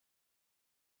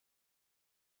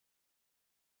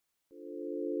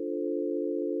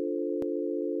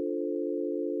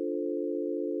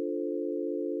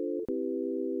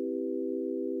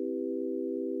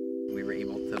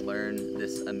to learn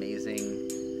this amazing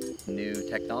new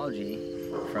technology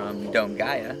from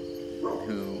DomeGaia,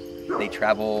 who they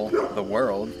travel the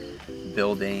world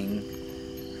building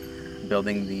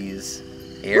these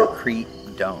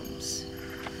Aircrete domes.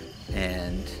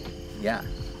 And yeah,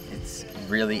 it's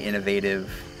really innovative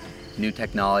new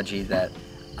technology that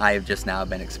I've just now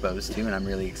been exposed to and I'm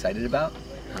really excited about.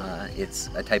 It's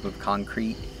a type of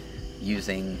concrete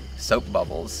using soap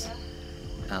bubbles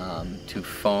to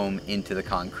foam into the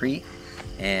concrete,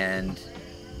 and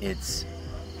it's,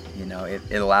 you know,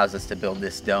 it allows us to build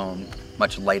this dome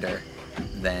much lighter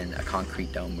than a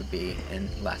concrete dome would be and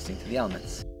lasting to the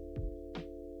elements.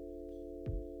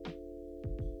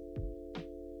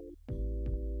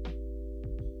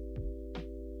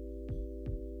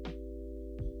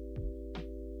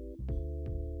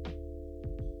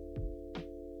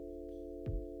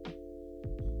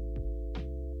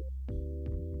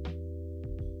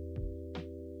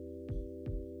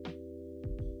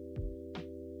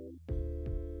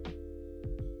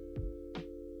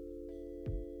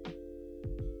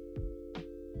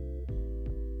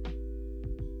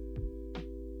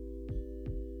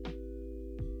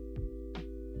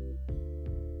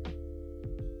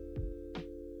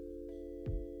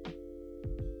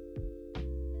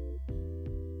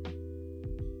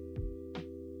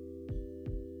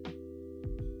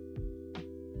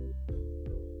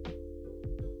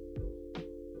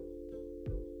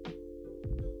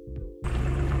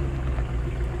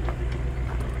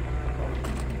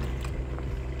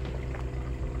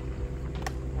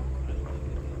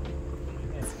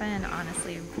 Been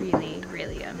honestly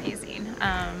really amazing.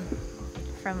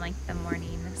 From like the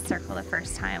morning circle the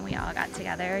first time we all got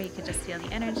together, you could just feel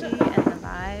the energy and the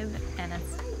vibe, and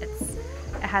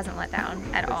it hasn't let down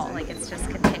at all. Like, it's just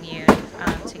continued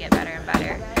to get better and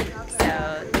better.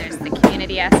 So there's the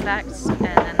community aspect and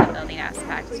then the building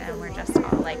aspect, and we're just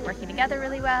all like working together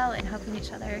really well and helping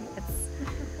each other.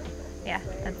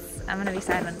 I'm gonna be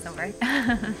sad when it's over.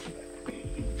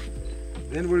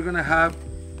 Then we're gonna have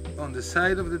on the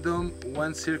side of the dome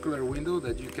one circular window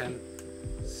that you can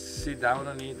sit down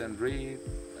on it and read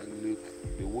and look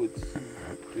at the woods.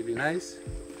 Really nice.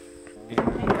 In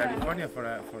California for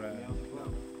a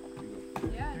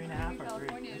yeah, in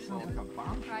California, it's a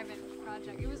private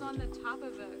project. It was on the top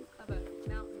of a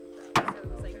mountain, so it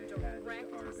was like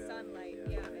direct sunlight.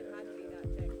 Yeah, it had to be that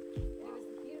thick. It was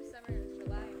the heat of summer. It was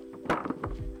July.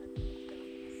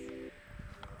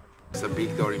 There's a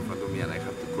big door in front of me and I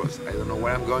have to cross. I don't know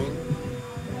where I'm going,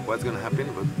 what's gonna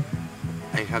happen, but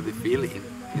I have the feeling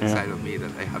inside of me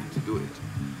that I have to do it.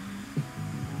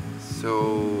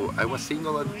 So I was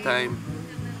single at the time.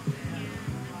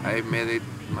 I met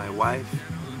my wife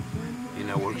in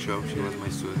a workshop. She was my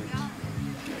student,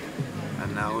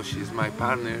 and now she's my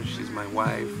partner, she's my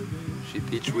wife. She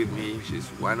teaches with me, she's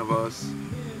one of us.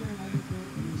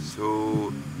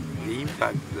 So the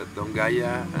impact that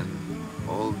DomeGaia and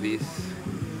all this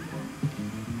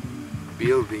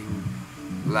building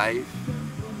life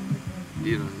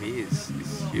did on me is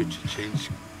huge. Change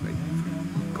like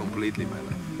completely my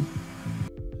life.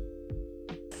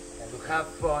 And to have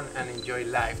fun and enjoy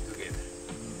life together.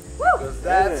 Because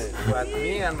that's what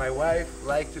me and my wife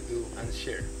like to do and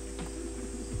share.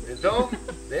 The dome,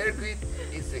 the Aircrete,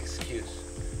 is the excuse.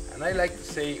 And I like to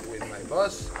say with my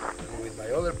boss and with my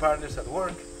other partners at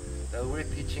work that we're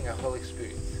teaching a whole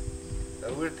experience.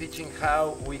 That we're teaching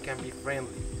how we can be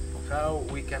friendly, how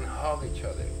we can hug each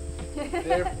other.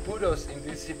 They put us in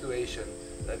this situation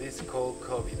that is called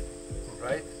COVID,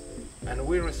 right? And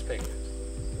we respect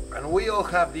it. And we all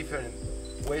have different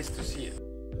ways to see it.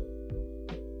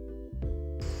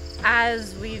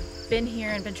 As we've been here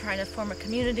and been trying to form a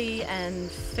community and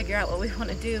figure out what we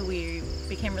want to do, we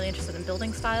became really interested in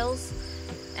building styles.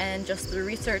 And just through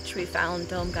research, we found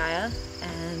DomeGaia,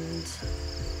 and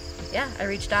yeah, I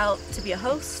reached out to be a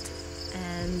host,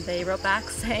 and they wrote back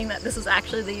saying that this was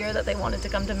actually the year that they wanted to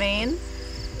come to Maine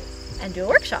and do a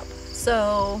workshop.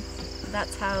 So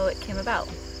that's how it came about.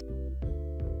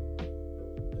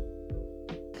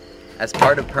 As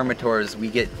part of Permatours, we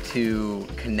get to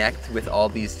connect with all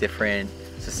these different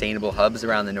sustainable hubs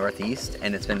around the Northeast,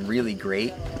 and it's been really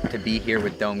great to be here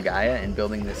with DomeGaia and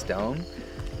building this dome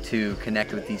to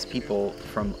connect with these people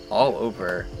from all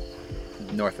over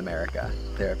North America.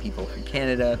 There are people from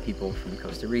Canada, people from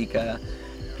Costa Rica,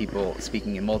 people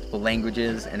speaking in multiple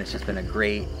languages, and it's just been a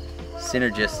great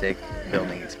synergistic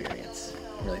building experience.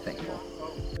 I'm really thankful.